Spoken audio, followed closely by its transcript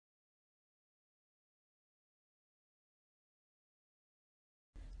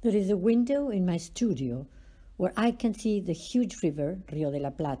There is a window in my studio where I can see the huge river, Rio de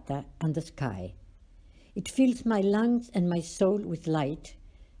la Plata, and the sky. It fills my lungs and my soul with light,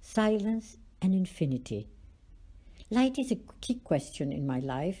 silence, and infinity. Light is a key question in my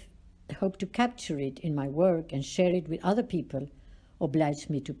life. I hope to capture it in my work and share it with other people obliged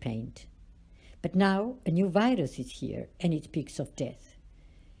me to paint. But now a new virus is here, and it speaks of death.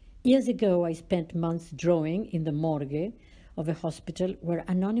 Years ago, I spent months drawing in the morgue of a hospital where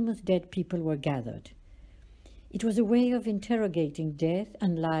anonymous dead people were gathered. It was a way of interrogating death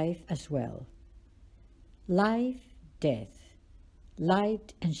and life as well. Life, death,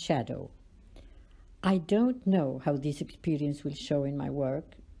 light and shadow. I don't know how this experience will show in my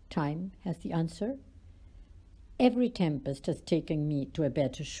work. Time has the answer. Every tempest has taken me to a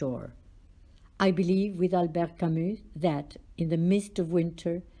better shore. I believe with Albert Camus that in the midst of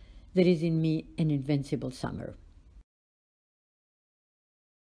winter there is in me an invincible summer.